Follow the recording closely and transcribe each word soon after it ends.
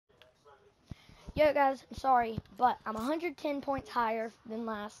Yo guys, I'm sorry, but I'm 110 points higher than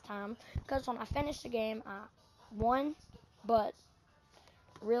last time because when I finished the game, I won, but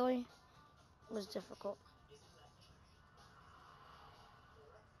really it was difficult.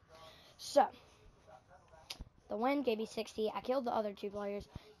 So, the win gave me 60. I killed the other two players.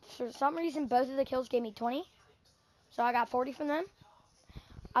 For some reason, both of the kills gave me 20, so I got 40 from them.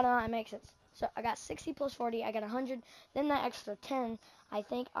 I don't know how it makes sense. So I got 60 plus 40, I got 100. Then that extra 10, I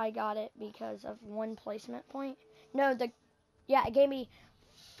think I got it because of one placement point. No, it gave me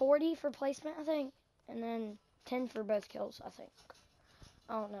 40 for placement, I think, and then 10 for both kills, I think.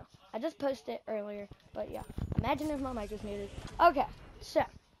 I don't know. I just posted it earlier, but yeah. Imagine if my mic was muted. Okay, so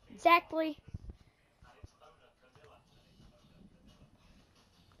exactly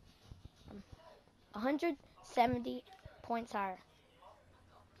 170 points higher.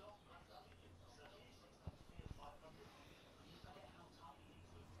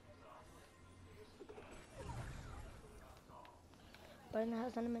 But in the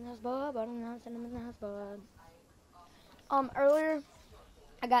house, cinnamon house, bud. But in the house, cinnamon house, bud. Earlier,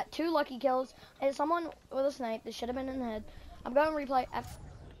 I got 2 lucky kills. I hit someone with a snipe that should have been in the head. I'm going to replay.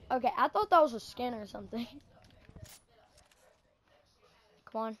 Okay, I thought that was a skin or something.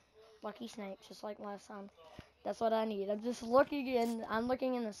 Come on. Lucky snipe, just like last time. That's what I need. I'm just looking in. I'm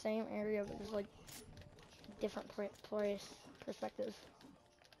looking in the same area, but there's like different place perspectives.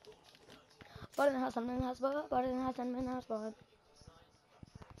 But in the house, I'm in the house, but in the house, I'm in the house, but.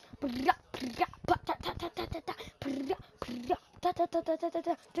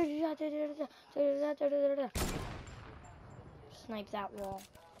 Snipe that wall.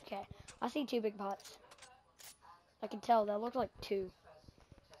 Okay, I see 2 big pots. I can tell that look like 2.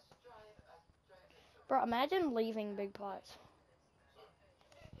 Bro, imagine leaving big pots.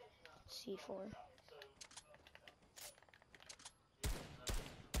 C4.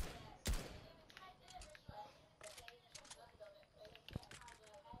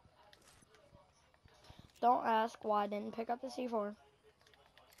 Don't ask why I didn't pick up the C4.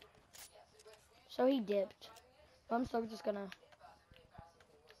 So he dipped. But I'm still just gonna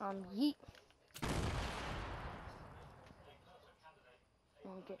yeet.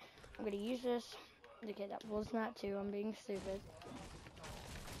 Okay, I'm gonna use this. Okay, that was not 2. I'm being stupid.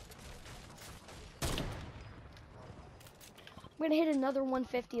 I'm gonna hit another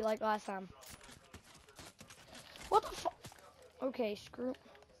 150 like last time. What the fuck? Okay, screw.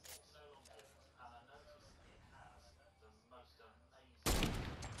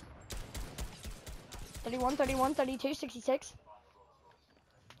 $31, $31, $32, $66.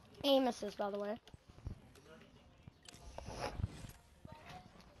 Aim assist, by the way.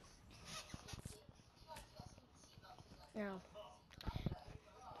 No.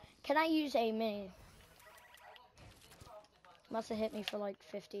 Can I use a mini? Must have hit me for like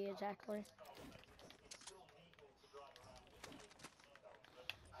 50 exactly.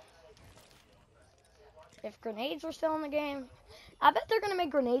 If grenades were still in the game, I bet they're gonna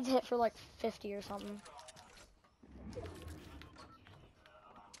make grenades hit for like 50 or something.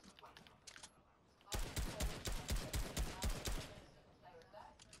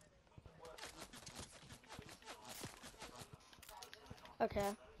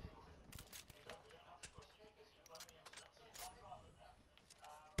 Okay.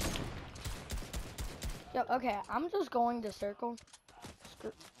 Yep, okay, I'm just going to circle.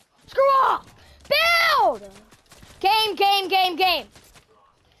 Screw off! Build! Game, game, game, game!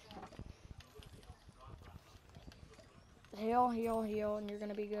 Heal, heal, heal, and you're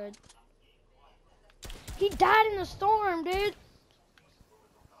gonna be good. He died in the storm, dude!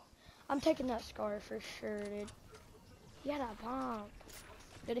 I'm taking that scar for sure, dude. He had a bomb.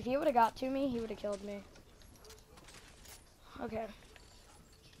 Dude, if he would've got to me, he would've killed me. Okay.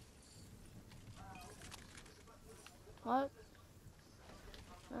 What?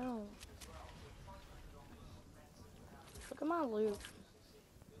 No. Look at my loot.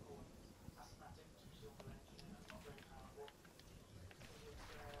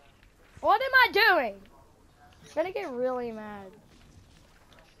 What am I doing? I'm gonna get really mad.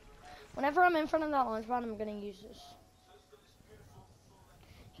 Whenever I'm in front of that launch pad, I'm gonna use this.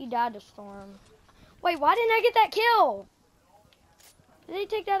 He died to storm. Wait, why didn't I get that kill? Did they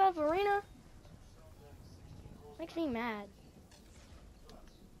take that out of arena? Makes me mad.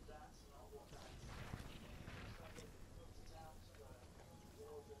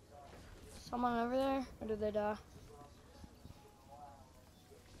 Someone over there? Or did they die?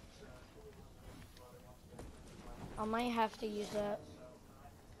 I might have to use that.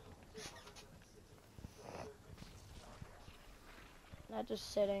 Not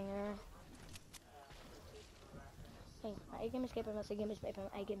just sitting there. Hey, I can escape him, I can escape him,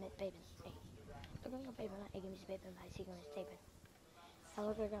 I can escape him. Hey. Look like a paper. Hey, give me some paper. I see you taping. I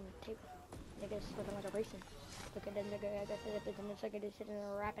look like I'm taping. Niggas looking like a racing. Look at that nigga. I got the bitch in the second. Is sitting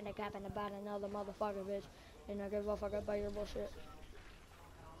there rapping and capping about another motherfucker, bitch. And I give a fuck about your bullshit.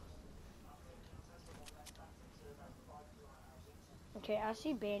 Okay, I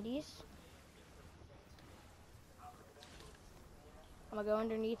see bandies. I'm gonna go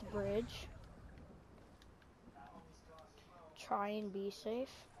underneath the bridge. Try and be safe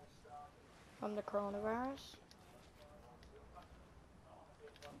from the coronavirus.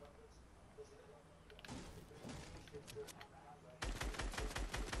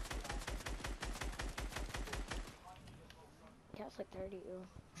 Yeah, it's like 30. Ooh.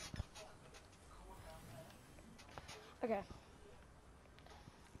 Okay.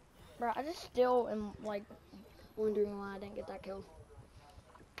 Bro, I just still am like wondering why I didn't get that kill.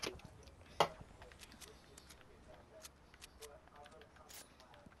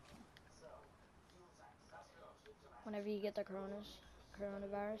 Whenever you get the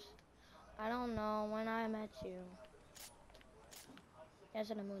coronavirus. I don't know when I met you. Yes,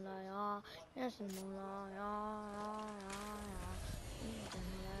 in the moonlight, ah. Yes, in the moonlight, ah.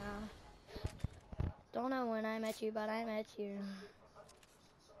 Don't know when I met you, but I met you.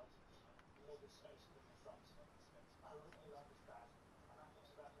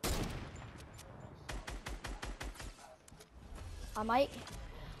 I might.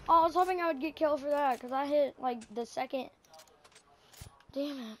 Oh, I was hoping I would get killed for that, because I hit, like, the second.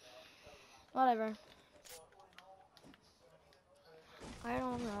 Damn it. Whatever. I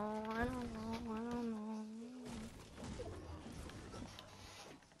don't know. I don't know. I don't know.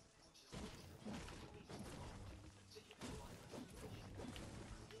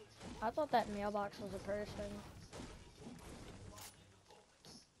 I thought that mailbox was a person.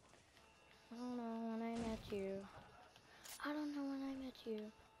 I don't know when I met you. I don't know when I met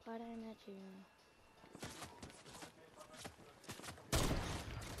you, but I met you.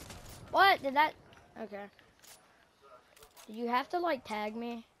 What? Did that? Okay. Did you have to, like, tag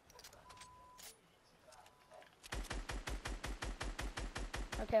me?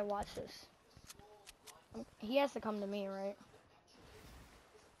 Okay, watch this. He has to come to me, right?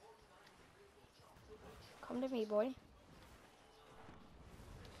 Come to me, boy.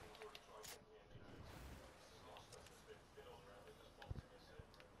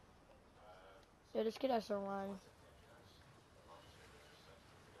 Yo, this kid has to run.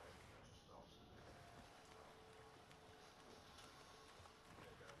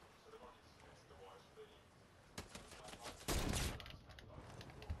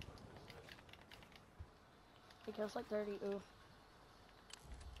 He kills like 30. Ooh.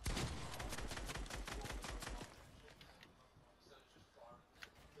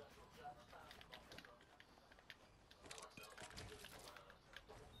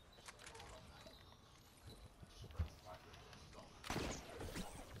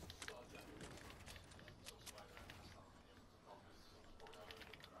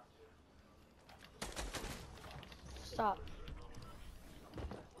 Stop.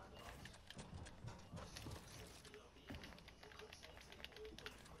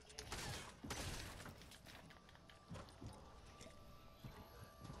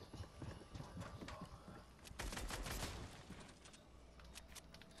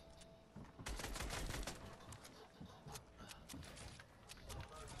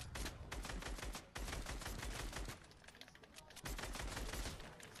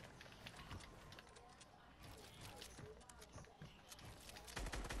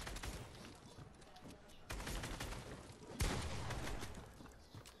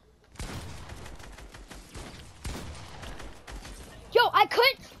 Yo, I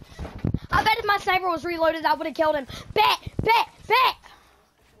couldn't. I bet if my sniper was reloaded, I would have killed him. Bet.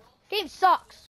 Game sucks.